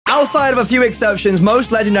Outside of a few exceptions,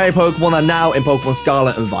 most legendary Pokemon are now in Pokemon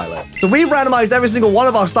Scarlet and Violet. So we've randomized every single one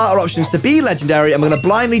of our starter options to be legendary, and we're going to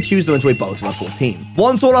blindly choose them until we both have a full team.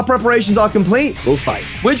 Once all our preparations are complete, we'll fight.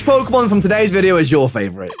 Which Pokemon from today's video is your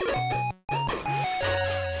favorite?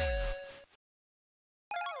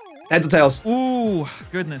 Heads or tails? Ooh,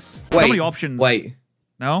 goodness. Wait, so many options. Wait.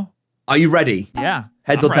 No? Are you ready? Yeah.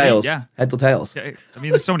 Heads I'm or tails? ready, yeah. Heads or tails? I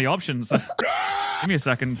mean, there's so many options. Give me a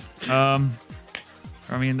second.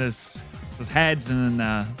 I mean, there's heads and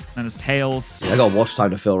then there's tails. I got watch time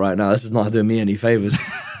to fill right now. This is not doing me any favors.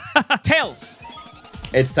 Tails.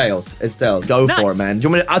 It's tails. It's tails. Go for it, man. Do you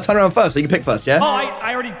want me to, I'll turn around first, so you can pick first, yeah? Oh,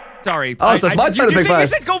 I already... Sorry. Oh, so it's my turn to pick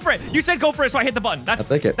first. You said go for it. You said go for it, so I hit the button. I'll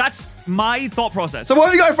take it. That's my thought process. So what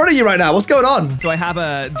have you got in front of you right now? What's going on? So I have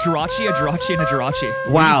a Jirachi, and a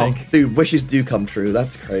Jirachi. Wow. Dude, wishes do come true.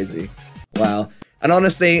 That's crazy. Wow. And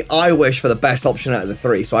honestly, I wish for the best option out of the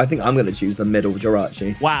three, so I think I'm going to choose the middle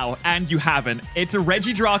Jirachi. Wow, and you haven't. It's a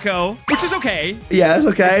Regidraco, which is okay. Yeah, it's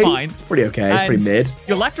okay. It's fine. It's pretty okay. It's pretty mid.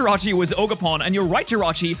 Your left Jirachi was Ogerpon, and your right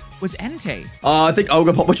Jirachi was Entei. I think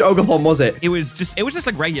Ogerpon. Which Ogerpon was it? It was just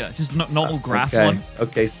like regular, just normal grass okay. one.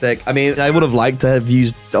 Okay, sick. I mean, I would have liked to have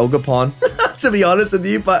used Ogerpon, to be honest with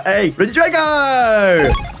you, but hey,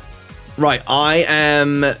 Regidraco! Right, I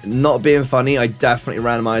am not being funny. I definitely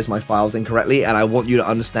randomized my files incorrectly, and I want you to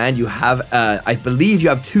understand you have, I believe you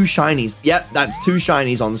have 2 shinies. Yep, that's 2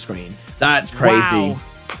 shinies on the screen. That's crazy. Wow.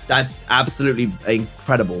 That's absolutely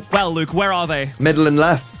incredible. Well, Luke, where are they? Middle and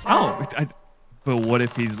left. Oh, but what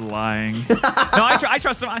if he's lying? No, I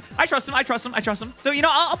trust him. I trust him. So, you know,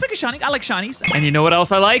 I'll pick a shiny. I like shinies. And you know what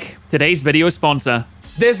else I like? Today's video sponsor.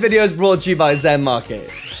 This video is brought to you by Zen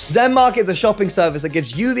Market. Zen Market is a shopping service that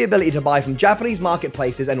gives you the ability to buy from Japanese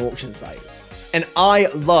marketplaces and auction sites. And I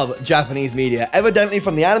love Japanese media, evidently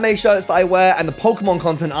from the anime shirts that I wear and the Pokemon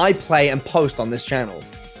content I play and post on this channel.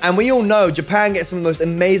 And we all know Japan gets some of the most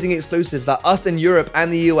amazing exclusives that us in Europe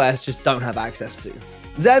and the US just don't have access to.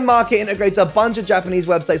 Zen Market integrates a bunch of Japanese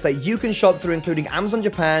websites that you can shop through, including Amazon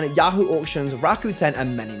Japan, Yahoo Auctions, Rakuten,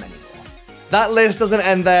 and many, many more. That list doesn't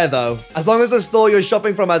end there, though. As long as the store you're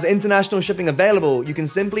shopping from has international shipping available, you can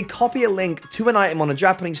simply copy a link to an item on a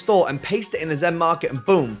Japanese store and paste it in the Zen Market, and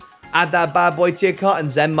boom, add that bad boy to your cart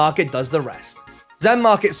and Zen Market does the rest. Zen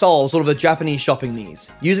Market solves all of the Japanese shopping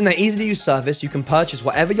needs. Using their easy-to-use service, you can purchase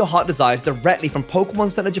whatever your heart desires directly from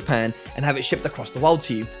Pokemon Center Japan and have it shipped across the world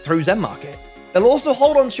to you through Zen Market. They'll also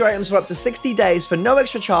hold on to your items for up to 60 days for no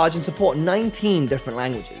extra charge and support 19 different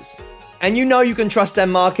languages. And you know you can trust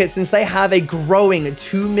Zen Market since they have a growing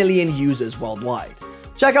 2 million users worldwide.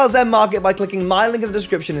 Check out Zen Market by clicking my link in the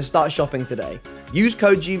description and start shopping today. Use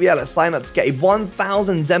code GBL at sign up to get a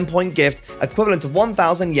 1,000 Zen point gift equivalent to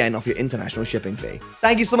 1,000 yen off your international shipping fee.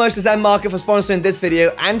 Thank you so much to Zen Market for sponsoring this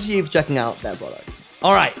video and to you for checking out their products.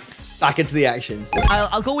 All right, back into the action.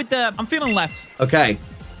 I'll go with the, I'm feeling left. Okay.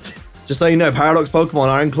 Just so you know, Paradox Pokemon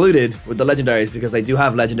are included with the legendaries because they do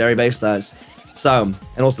have legendary base stats. So,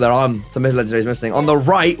 and also there are some legendaries missing. On the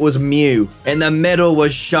right was Mew. In the middle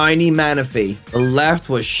was shiny Manaphy. The left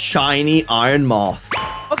was shiny Iron Moth.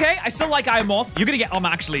 Okay, I still like Iron Moth. You're gonna get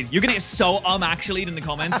actually. You're gonna get so actually in the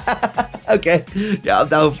comments. Okay. Yeah, I'm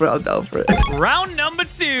down for it. I'm down for it. Round number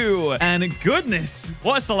 2. And goodness,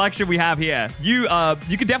 what a selection we have here. You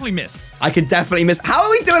could definitely miss. I could definitely miss. How are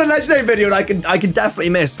we doing a legendary video and I can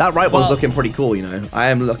definitely miss? That right one's looking pretty cool, you know. I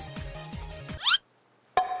am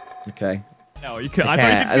Okay. No, you could. I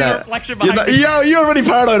thought you could see the reflection behind me. Yo, you're already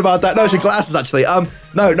paranoid about that. No, it's your glasses, actually. No,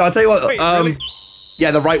 I'll tell you what. Wait, really?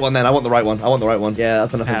 Yeah, the right one then. I want the right one. Yeah,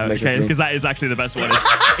 that's enough information. Okay, because that is actually the best one.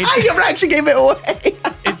 You actually gave it away.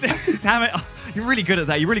 Damn it. You're really good at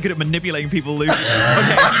that. You're really good at manipulating people, Luke.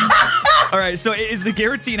 Okay. All right, so it is the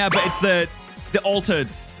Giratina, but it's the altered.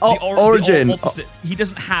 Origin. The opposite. He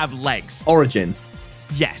doesn't have legs. Origin.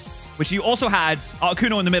 Yes. Which you also had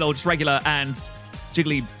Articuno in the middle, just regular, and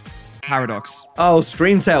Jiggly Paradox. Oh,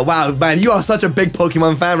 Screamtail. Wow, man, you are such a big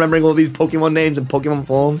Pokemon fan, remembering all these Pokemon names and Pokemon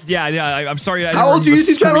forms. Yeah, I'm sorry. How old do you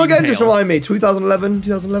use channel again? Just remind me.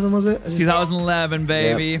 2011 was it? 2011,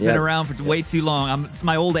 baby. Been around for way too long. It's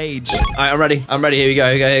my old age. All right, I'm ready. Here we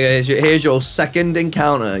go. Here's your second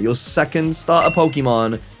encounter. Your second starter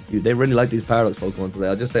Pokemon. Dude, they really like these Paradox Pokemon today.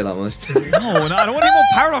 I'll just say that much. No, I don't want any more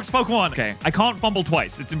Paradox Pokemon. Okay, I can't fumble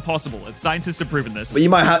twice. It's impossible. Scientists have proven this. But you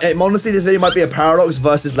might have... Honestly, this video might be a Paradox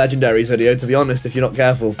versus Legendaries video, to be honest, if you're not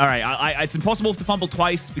careful. All right, it's impossible to fumble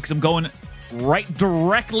twice because I'm going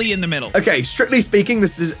directly in the middle. Okay, strictly speaking,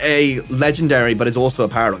 this is a Legendary, but it's also a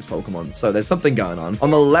Paradox Pokemon. So there's something going on.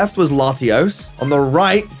 On the left was Latios. On the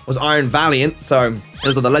right was Iron Valiant. So it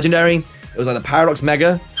was either Legendary, it was either Paradox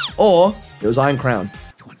Mega, or it was Iron Crown.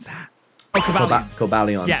 Oh, Cobalion.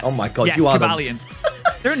 Cobalion. Yes. Oh my god, yes, you are Cobalion.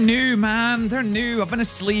 They're new, man. They're new. I've been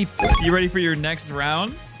asleep. You ready for your next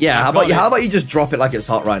round? Yeah, how about you just drop it like it's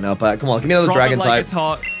hot right now, Pat? Come on, give me another dragon it like type. It's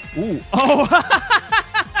hot. Ooh. Oh.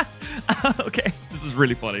 Okay. This is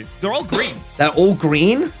really funny. They're all green. They're all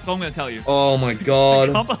green? That's all I'm gonna tell you. Oh my god.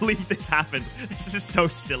 I can't believe this happened. This is so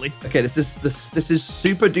silly. Okay, this is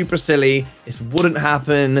super duper silly. This wouldn't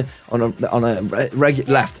happen on a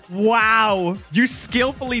regular left. Wow. You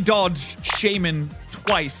skillfully dodged Shaman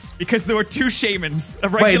twice because there were two Shamans.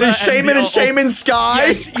 Wait, is it Shaman and Shaman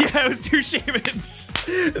Sky? Yeah, it was two Shamans.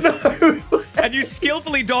 No. And you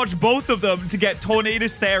skillfully dodged both of them to get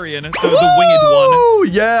Tornadus Therian, the winged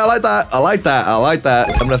one. Yeah, I like that. I like that. I like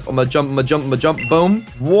that. I'm gonna jump. Boom.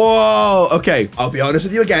 Whoa. Okay, I'll be honest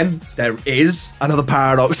with you again. There is another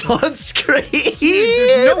paradox on screen.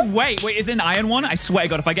 There's no way. Wait, is it an iron one? I swear to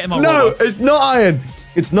God, if I get him on No, it's not iron.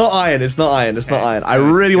 It's not iron. It's not iron. It's not iron. I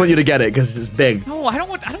really want you to get it because it's big. No, I don't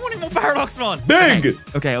want any more Paradoxmon. Big.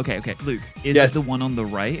 Okay. Luke, is it the one on the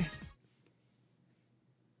right?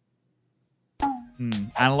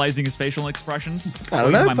 Analyzing his facial expressions. I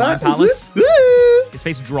don't know. My mind palace. His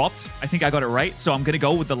face dropped. I think I got it right, so I'm gonna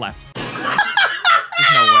go with the left.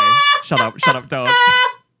 There's no way. Shut up, Toad.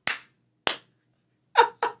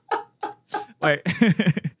 Wait.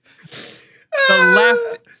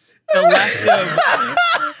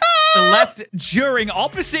 The left during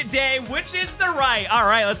opposite day, which is the right. All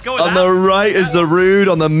right, let's go with On the right is the Rude.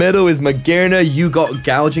 On the middle is Magearna. You got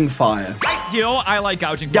Gouging Fire. You know, I like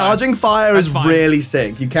Gouging Fire. Gouging Fire is really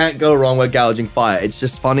sick. You can't go wrong with Gouging Fire. It's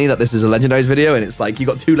just funny that this is a Legendaries video, and it's like you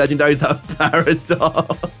got two Legendaries that are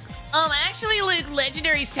Paradox. Actually, Luke,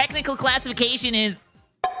 Legendary's technical classification is...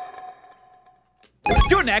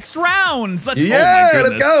 Your next rounds. Let's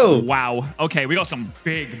go. Wow. Okay, we got some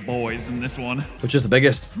big boys in this one. Which is the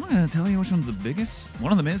biggest? I'm not gonna tell you which one's the biggest.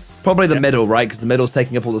 One of them is probably the middle, right? Because the middle's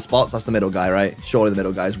taking up all the spots. That's the middle guy, right? Surely the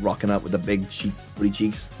middle guy's rocking up with the big booty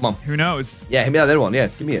cheeks. Come on. Who knows? Yeah, hit me that middle one. Yeah,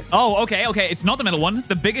 give me it. Oh, okay. It's not the middle one.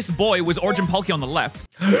 The biggest boy was Origin Palkia on the left.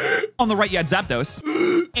 On the right, you had Zapdos.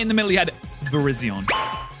 In the middle, you had Virizion.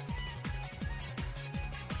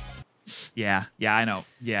 Yeah, I know.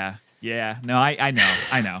 Yeah, no, I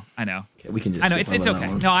know. Okay, we can just. I know it's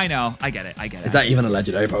okay. No, I know. I get it. Is that even a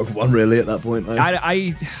legendary Pokemon really at that point? Like?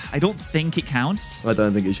 I don't think it counts. I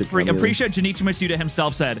don't think it should. I'm pretty sure Junichi Masuda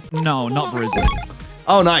himself said no, not Virizion.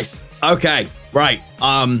 Oh, nice. Okay, right.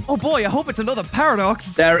 Oh boy, I hope it's another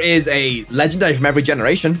Paradox. There is a legendary from every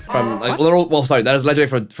generation. From there's legendary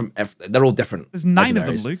from they're all different. There's 9 of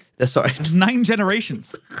them, Luke. There's 9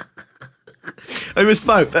 generations. I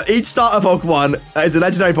misspoke. Each starter Pokemon is a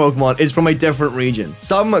legendary Pokemon is from a different region.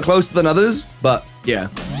 Some are closer than others, but yeah.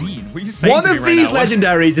 What are you saying One of these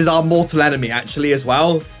legendaries is our mortal enemy, actually, as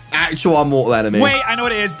well. Our mortal enemy. Wait, I know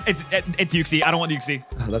what it is. It's Uxie. I don't want Uxie.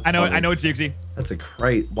 Oh, that's I know funny. it's Uxie. That's a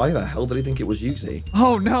crate. Why the hell did he think it was Uxie?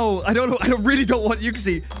 Oh no, I don't know. I really don't want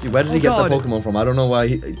Uxie. Dude, where did he get the Pokemon from? I don't know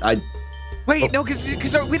why. Wait, no, because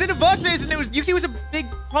we did a versus and Uxie was a big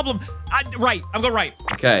problem. Right, I'm going right.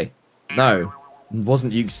 Okay. No, it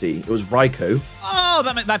wasn't Uxie. It was Raikou. Oh,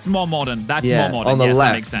 that's more modern. That's more modern. On the yes, left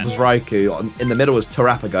that makes sense. was Raikou. In the middle was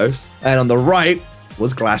Terrapagos. And on the right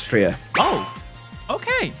was Glastria. Oh,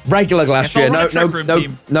 okay. Regular Glastria.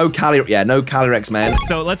 No Calyrex, man.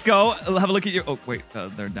 So let's go. Have a look at your... Oh, wait.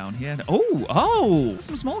 They're down here. Oh,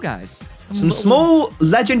 some small guys. Some small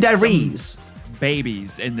legendaries.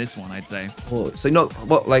 Babies in this one, I'd say. Oh, so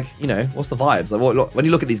what's the vibes? Like, when you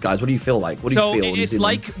look at these guys, what do you feel like? What do you feel? So it's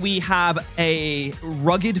like we have a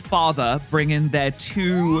rugged father bringing their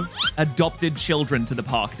 2 adopted children to the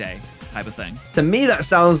park day type of thing. To me, that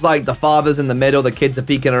sounds like the father's in the middle, the kids are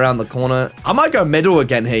peeking around the corner. I might go middle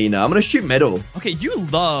again here, I'm going to shoot middle. Okay, you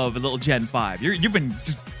love a little Gen 5. You've been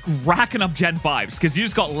just racking up Gen 5s because you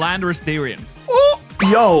just got Landorus Therian. Oh!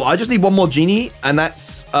 Yo, I just need one more Genie, and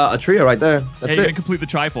that's a trio right there. That's it. You're gonna complete the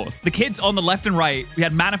Triforce. The kids on the left and right, we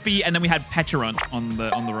had Manaphy, and then we had Pecharunt on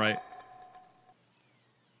the right.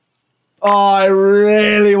 Oh, I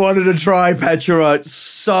really wanted to try Pecharunt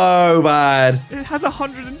so bad. It has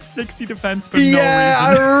 160 defense for no reason. Yeah,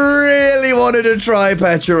 I really wanted to try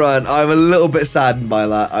Pecharunt. I'm a little bit saddened by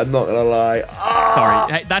that. I'm not gonna lie.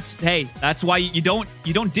 Sorry. That's why you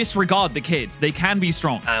don't disregard the kids. They can be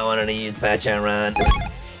strong. I wanted to use Pecharunt.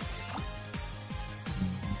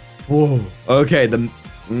 Whoa. Okay.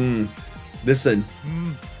 Listen.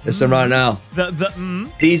 Listen right now.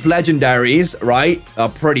 These legendaries, right, are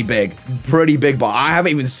pretty big, but I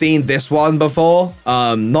haven't even seen this one before.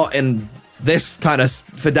 Not in this kind of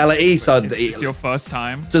fidelity, so it's your first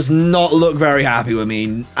time. Does not look very happy with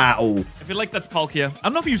me at all. If feel like that's Palkia. I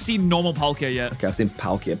don't know if you've seen normal Palkia yet. Okay, I've seen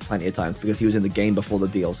Palkia plenty of times because he was in the game before the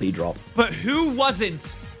DLC dropped. But who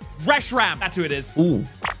wasn't? Reshiram. That's who it is. Ooh,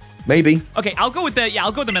 maybe. Okay, I'll go with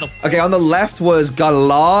the middle. Okay, on the left was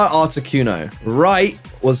Galar Articuno. Right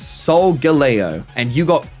was Sol Galeo. And you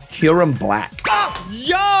got Kyurem Black.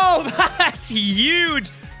 Yo, that's huge.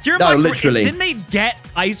 Kyurem No, Black's literally. Didn't they get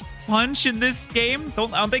Ice Punch in this game?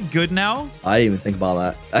 Aren't they good now? I didn't even think about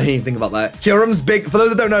that. Kyurem's for those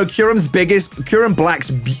that don't know, Kyurem Black's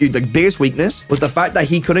biggest weakness was the fact that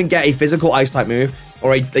he couldn't get a physical ice type move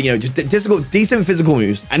or just decent physical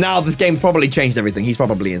moves. And now this game probably changed everything. He's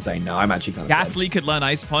probably insane. No, I'm actually kind of Ghastly could learn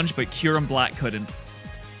Ice Punch, but Kyurem Black couldn't.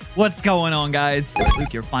 What's going on, guys?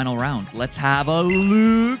 Luke, your final round. Let's have a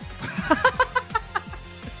Luke.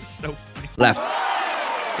 This is so funny.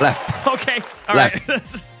 Left. Okay. All right.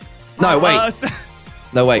 No, wait.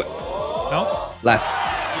 No, wait. No? Left.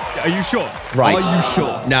 Are you sure? Right. Are you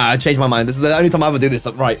sure? Nah, I changed my mind. This is the only time I ever do this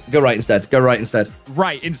stuff. Right. Go right instead.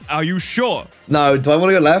 Right. Are you sure? No, do I want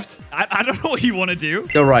to go left? I don't know what you want to do.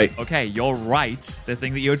 Go right. Okay, you're right. The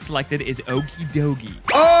thing that you had selected is Okie Dokie.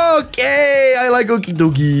 Okay, I like Okie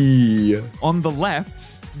Dokie. On the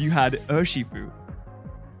left, you had Urshifu.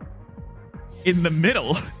 In the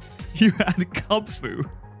middle, you had Kubfu.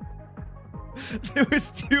 There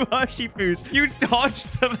was 2 Urshifus. You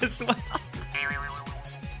dodged them as well.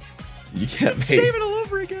 You can't Shave it all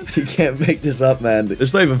over again. You can't make this up, man.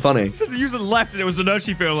 It's not even funny. You said to use the left and it was an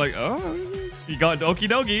Urshifu. I'm like, oh, you got Okie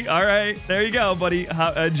Dokie. All right, there you go, buddy.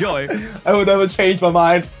 Enjoy. I would never change my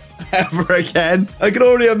mind ever again. I can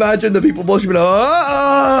already imagine the people watching me like,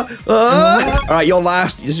 All right,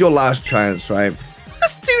 this is your last chance, right?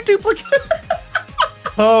 That's 2 duplicates.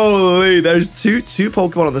 Holy, there's two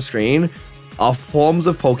Pokemon on the screen. Our forms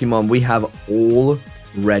of Pokemon we have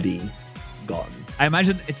already gotten. I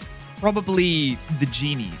imagine it's probably the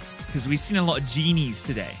genies, because we've seen a lot of genies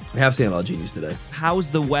today. We have seen a lot of genies today. How's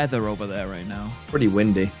the weather over there right now? Pretty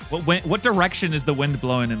windy. What direction is the wind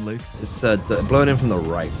blowing in, Luke? It's blowing in from the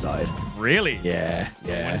right side. Really? Yeah.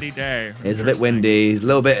 Windy day. It's a bit windy. It's a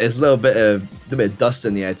little bit of dust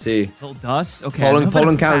in the air too. Little dust. Okay.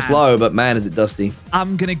 Pollen count's low, but man, is it dusty.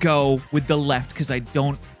 I'm gonna go with the left because I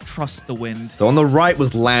don't trust the wind. So on the right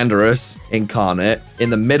was Landorus Incarnate. In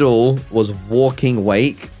the middle was Walking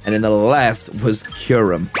Wake, and in the left was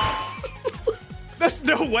Kyurem. There's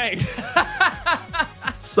no way.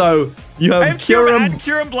 So you have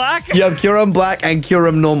Kyurem Black. You have Kyurem Black and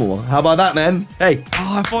Kyurem Normal. How about that, man? Hey.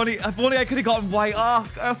 Oh, if only I could have gotten white. Oh,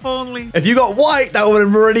 if only. If you got white, that would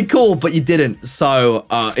have been really cool, but you didn't. So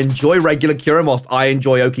enjoy regular Kyurem whilst I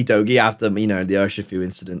enjoy Okie Dokie after, the Urshifu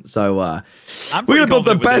incident. So we're going to build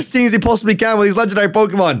the best teams we possibly can with these legendary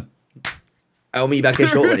Pokemon. I'll meet you back here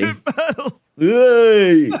shortly.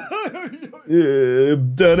 Hey. Yeah,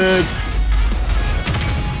 done it.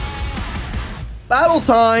 Battle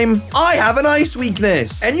time! I have an ice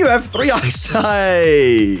weakness, and you have 3 ice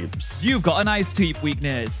types. You've got an ice type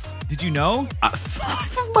weakness. Did you know?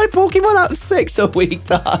 5 of my Pokemon out of 6 are weak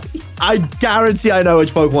type. I guarantee I know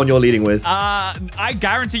which Pokemon you're leading with. I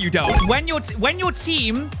guarantee you don't. When your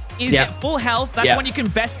team is at full health, that's when you can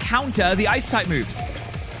best counter the ice type moves.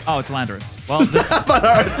 Oh, it's Landorus. Well, this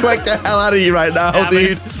It's quick the hell out of you right now,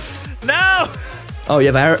 dude. No! Oh,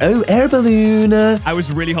 you have air balloon. I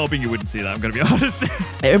was really hoping you wouldn't see that. I'm gonna be honest.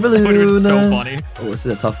 Air balloon. That would have been so funny. Oh, this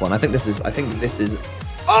is a tough one. I think this is.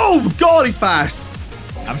 Oh God, he's fast.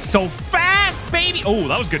 I'm so fast, baby. Oh,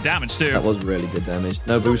 that was good damage too. That was really good damage.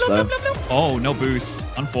 No boost though. Oh, no boost.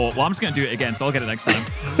 Well, I'm just gonna do it again, so I'll get it next time.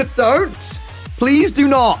 Don't. Please do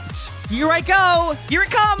not. Here I go. Here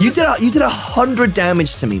it comes. You did 100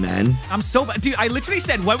 damage to me, man. I'm so bad. Dude, I literally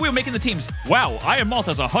said when we were making the teams, wow, Iron Moth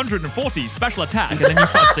has 140 special attack. And then you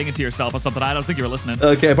started singing to yourself or something. I don't think you were listening.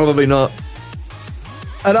 Okay, probably not.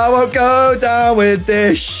 And I won't go down with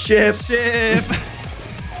this ship.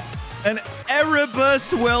 And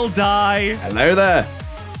Erebus will die. Hello there.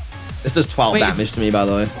 This does 12 damage to me, by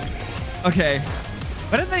the way. Okay.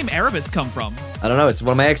 Where did the name Erebus come from? I don't know. It's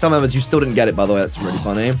one of my XL members. You still didn't get it, by the way. That's really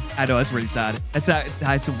funny. I know. That's really sad. It's a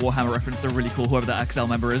Warhammer reference. They're really cool, whoever that XL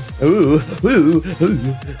member is. Ooh. What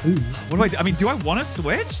do I do? I mean, do I want to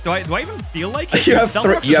switch? Do I even feel like it? You have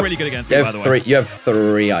Stealthrock's is really good against me, by the way. You have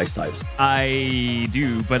 3 ice types. I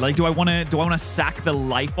do, but like, do I want to sack the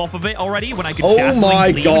life off of it already when I could? Oh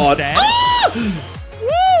my God!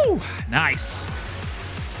 Woo! Nice.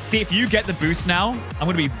 See, if you get the boost now, I'm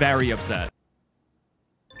gonna be very upset.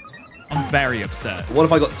 I'm very upset. What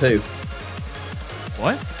if I got 2?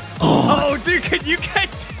 What? Oh, dude, can you get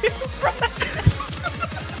 2?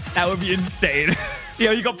 That would be insane.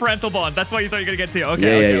 Yeah, you got parental bond. That's why you thought you were gonna get 2.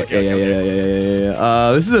 Okay.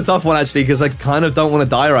 Yeah. This is a tough one actually because I kind of don't want to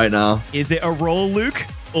die right now. Is it a roll, Luke?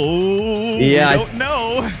 Oh, yeah, I don't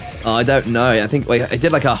know. Oh, I don't know. I think wait, it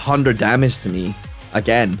did like 100 damage to me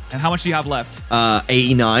again. And how much do you have left?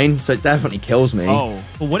 89. So it definitely kills me. Oh,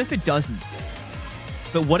 but what if it doesn't?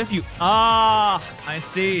 But what if you? Ah, I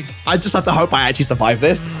see. I just have to hope I actually survive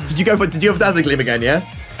this. Did you have Dazzling Gleam again? Yeah.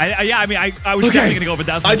 I mean, I was definitely gonna go for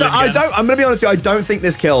Dazzling Gleam I don't. I'm gonna be honest with you. I don't think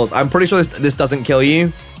this kills. I'm pretty sure this doesn't kill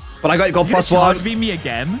you. But I got +1. Charge beam me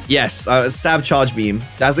again? Yes, stab charge beam.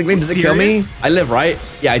 Dazzling Gleam, does it kill me? I live, right?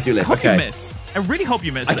 Yeah, I do live. I hope you miss. I really hope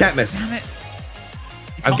you miss. I can't miss. Damn it.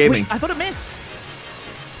 I'm gaming. Wait, I thought it missed.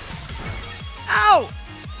 Ow!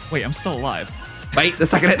 Wait, I'm still alive. Wait, the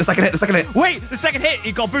second hit. Wait, the second hit,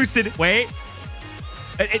 it got boosted. Wait.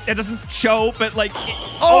 It doesn't show, but like... 20.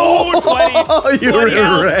 Oh,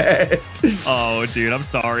 you're red. Oh, dude, I'm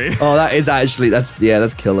sorry. Oh, that is actually...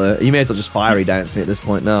 That's killer. You may as well just fiery dance me at this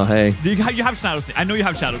point. No, hey. You have Shadow Sneak. I know you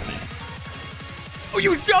have Shadow Sneak. Oh,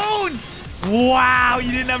 you don't! Wow,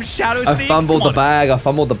 you didn't have Shadow Sneak? I fumbled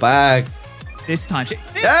the bag. This time,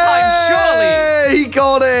 surely. He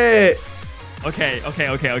got it. Okay.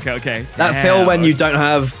 That feel when you don't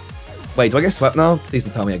have... Wait, do I get swept now? Please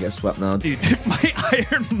don't tell me I get swept now. Dude, my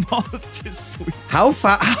Iron Moth just sweeps. How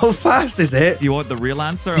fast is it? Do you want the real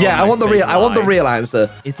answer? Yeah, I want the real answer.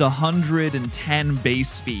 It's 110 base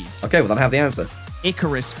speed. Okay, well then I have the answer.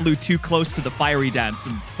 Icarus flew too close to the fiery dance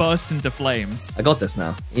and burst into flames. I got this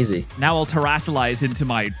now. Easy. Now I'll terrasilize into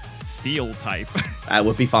my steel type. That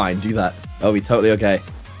would be fine. Do that. That'll be totally okay.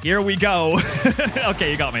 Here we go. Okay,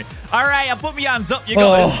 you got me. All right, I'll put my hands up. You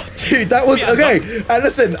got this. Dude, that was... Okay, and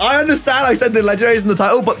listen, I understand I said the legendaries in the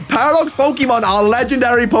title, but Paradox Pokemon are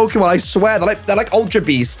legendary Pokemon. I swear, they're like Ultra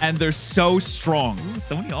Beasts. And they're so strong. Ooh,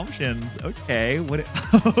 so many options. Okay, what...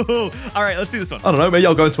 All right, let's see this one. I don't know. Maybe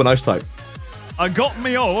I'll go into an ice type. I got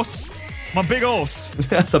me horse. My big horse.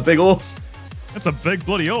 That's a big horse. That's a big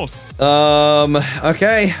bloody horse.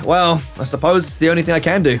 Okay. Well, I suppose it's the only thing I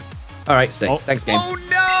can do. All right, sick. Thanks, game. Oh,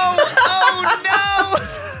 no. Oh, no.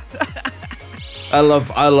 I love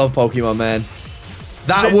Pokemon, man.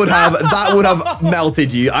 That would have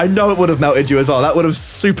melted you. I know it would have melted you as well. That would have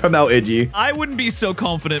super melted you. I wouldn't be so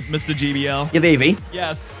confident, Mr. GBL. You're the EV?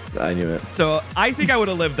 Yes. I knew it. So I think I would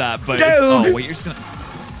have lived that, but... Oh, wait, you're just gonna...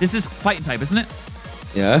 This is fighting type, isn't it?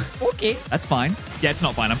 Yeah. Okay. That's fine. Yeah, it's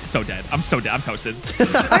not fine. I'm so dead. I'm toasted.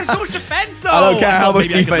 I have so much defense, though. I don't care how much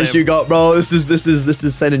defense you got, bro. This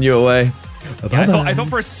is sending you away. Yeah, I thought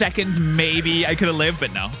for a second maybe I could have lived,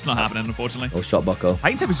 but no, it's not happening, unfortunately. Oh, shot bucko.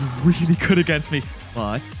 Fighting type is really good against me,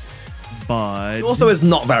 but... He also is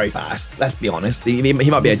not very fast. Let's be honest. He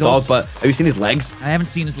might be a dog, but have you seen his legs? I haven't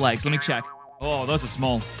seen his legs. Let me check. Oh, those are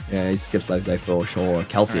small. Yeah, he skips leg day for sure.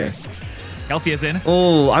 Kelsier. Kelsia's in.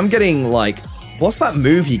 Oh, I'm getting like... What's that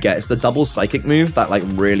move he gets? The double psychic move that like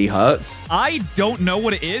really hurts? I don't know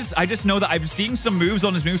what it is. I just know that I'm seeing some moves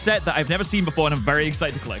on his moveset that I've never seen before, and I'm very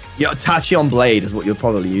excited to click. Yeah, Tachyon Blade is what you're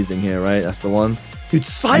probably using here, right? That's the one. Dude,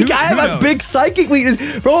 Psychic! I have a big Psychic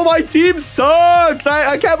weakness! Bro, my team sucks!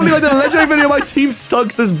 I can't believe I did a legendary video. My team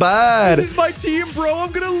sucks this bad. This is my team, bro. I'm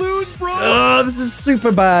gonna lose, bro. Oh, this is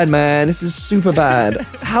super bad, man. This is super bad.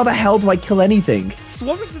 How the hell do I kill anything?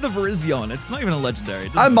 Swap into the Virizion. It's not even a legendary.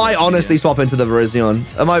 I might honestly swap into the Virizion.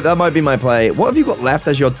 That might be my play. What have you got left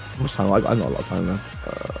as your... What's time? I got a lot of time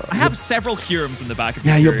left. I have several Curums in the back of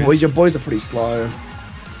your boys are pretty slow.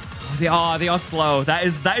 They are slow. That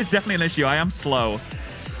is definitely an issue. I am slow.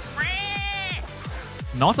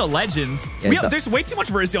 Not a Legends. Yeah, there's way too much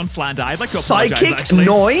Virizion slander. I'd like to apologize, Psychic actually.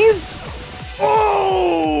 noise?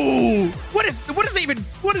 Oh! What is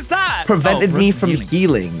that? Prevented me from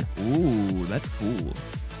healing. Ooh, that's cool.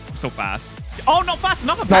 I'm so fast. Oh, not fast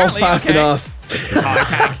enough, apparently. Not fast enough.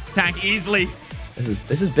 Tank easily.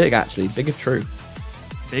 This is big, actually. Big if true.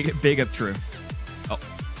 Big if true. Oh,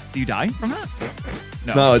 do you die from that?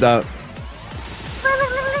 No, I don't.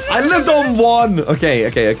 I lived on one.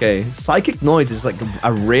 Okay. Psychic noise is like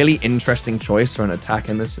a really interesting choice for an attack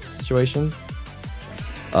in this situation.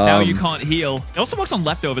 Now you can't heal. It also works on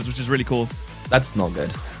leftovers, which is really cool. That's not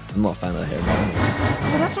good. I'm not a fan of him.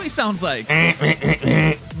 Oh, that's what he sounds like.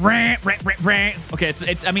 Okay,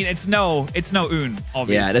 it's no Un,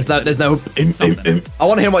 obviously. Yeah, there's no. I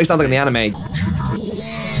want to hear what he sounds like in the anime.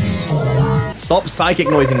 Stop psychic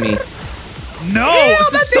noising me. No, that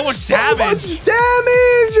does so much damage.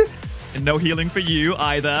 And no healing for you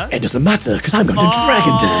either. It doesn't matter because I'm going to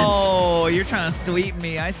Dragon Dance. Oh, you're trying to sweep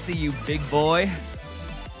me. I see you, big boy.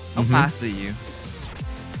 How fast are you?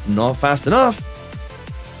 Not fast enough.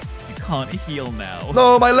 You can't heal now.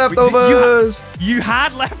 No, my leftovers. You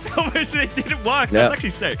had leftovers and it didn't work. Yeah. That's actually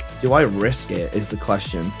sick. Do I risk it is the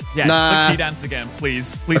question. Yeah, nah. click D-Dance again,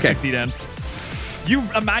 please. Please Okay. click D-Dance. You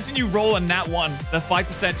imagine you roll a nat 1, the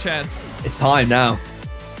 5% chance. It's time now.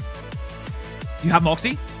 Do you have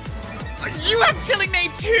Moxie? You have Chilling Nay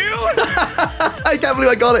too? I can't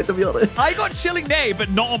believe I got it, to be honest. I got Chilling Nay,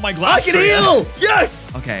 but not on my glass. I can heal! Yes!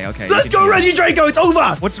 Okay, okay. Let's go, Reggie Draco, it's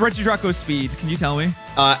over! What's Reggie Draco's speed? Can you tell me?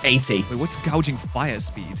 80. Wait, what's Gouging Fire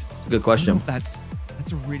speed? Good question. That's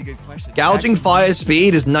a really good question. Gouging Fire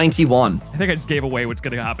speed is 91. I think I just gave away what's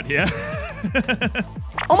going to happen here.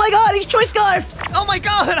 Oh my god, he's choice scarfed! Oh my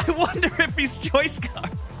god, I wonder if he's choice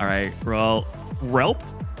scarfed. All right, roll. Relp?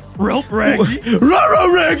 Relp Reggie?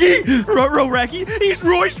 Roro Reggie! Roro Reggie? He's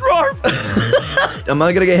Royce Rarf! Am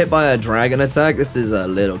I gonna get hit by a dragon attack? This is a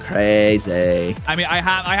little crazy. I mean, I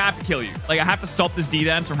have to kill you. Like, I have to stop this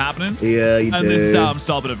D-Dance from happening. Yeah, you do. And this is how I'm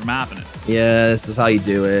stopping it from happening. Yeah, this is how you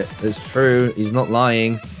do it. It's true. He's not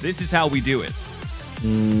lying. This is how we do it.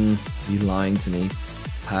 You lying to me,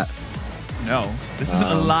 Pat. No, this isn't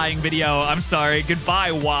a lying video. I'm sorry.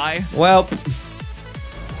 Goodbye, Y. Well,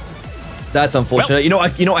 that's unfortunate. Well, you know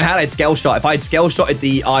what I had? I had scale shot. If I had scale shotted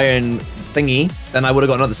the iron thingy, then I would have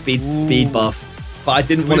got another speed buff. But I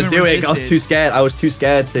didn't want to do it. I was too scared. I was too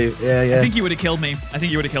scared to. Yeah, yeah. I think you would have killed me. I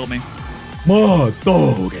think you would have killed me. My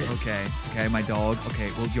dog. Okay, my dog. Okay,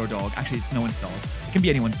 well, your dog. Actually, it's no one's dog. It can be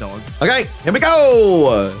anyone's dog. Okay, here we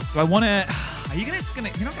go. Do I want to... Are you gonna...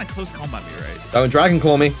 You're not gonna close combat me, right? Don't dragon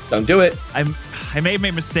call me. Don't do it. I may have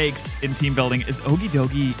made mistakes in team building. Is Ogie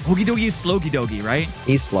Dogie is Slogie Dogie, right?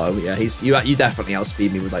 He's slow. Yeah, you definitely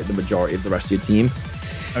outspeed me with like the majority of the rest of your team,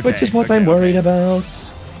 Okay, which is what I'm worried about.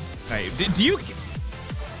 Okay, do you...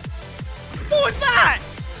 What was that?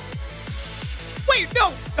 Wait,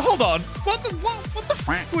 no, hold on. What the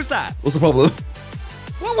f*** was that? What's the problem?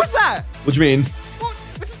 What was that? What do you mean? What?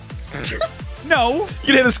 No. You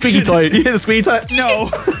can hear the squeaky toy. You hear the squeaky toy? No.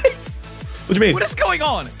 What do you mean? What is going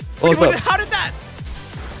on? What's up? How did that?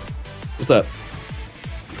 What's up?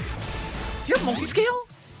 Do you have multi-scale?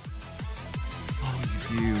 Oh,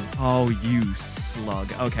 you do. Oh, you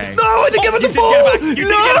slug. Okay. No, I didn't give it the full. You did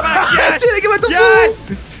get it back. Yes. I didn't give it the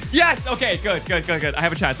full. Yes. Okay. Good. I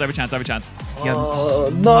have a chance. Oh,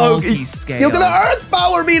 no. Multi-scale. You're gonna earth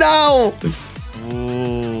power me now.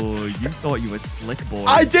 Oh, you thought you were slick, boy.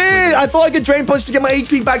 I did. I thought I could drain punch to get my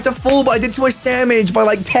HP back to full, but I did too much damage by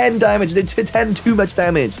like 10 damage. I did 10 too much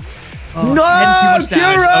damage. Oh, no, 10 too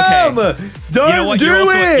much damage. Okay. Don't you know what? do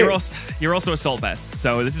it. You're also Assault Vest,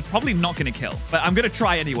 so this is probably not going to kill, but I'm going to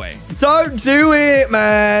try anyway. Don't do it,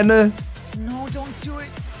 man. No, don't do it.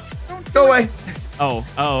 Go away. Oh,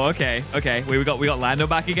 okay. Wait, we got Lando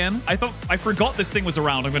back again. I forgot this thing was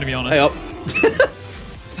around. I'm going to be honest. Hey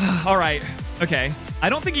up. All right. Okay. I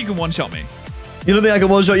don't think you can one-shot me. You don't think I can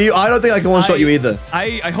one-shot you? I don't think I can one-shot you either.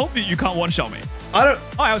 I hope that you can't one-shot me. I don't...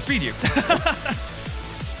 Oh, I outspeed you.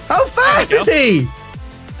 How fast is he?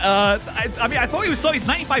 I mean, I thought he was slow. He's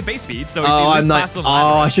 95 base speed, so he's I'm not... faster than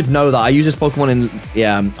I should know that. I use this Pokemon in...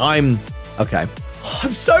 Yeah, I'm... Okay.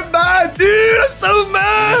 I'm so mad, dude. I'm so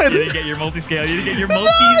mad. You didn't get your multi-scale.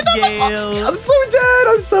 I'm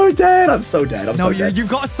so dead. No, you've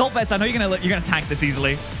got Assault Vest. I know you're gonna tank this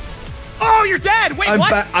easily. Oh, you're dead. Wait,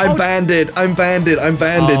 what? I'm banded. So I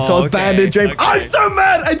was banded. Okay. I'm so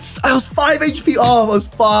mad. I was 5 HP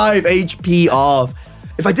off.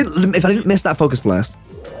 If I didn't miss that focus blast,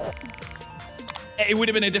 it would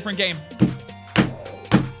have been a different game.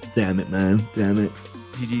 Damn it, man. Damn it.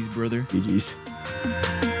 GG's, brother. GG's.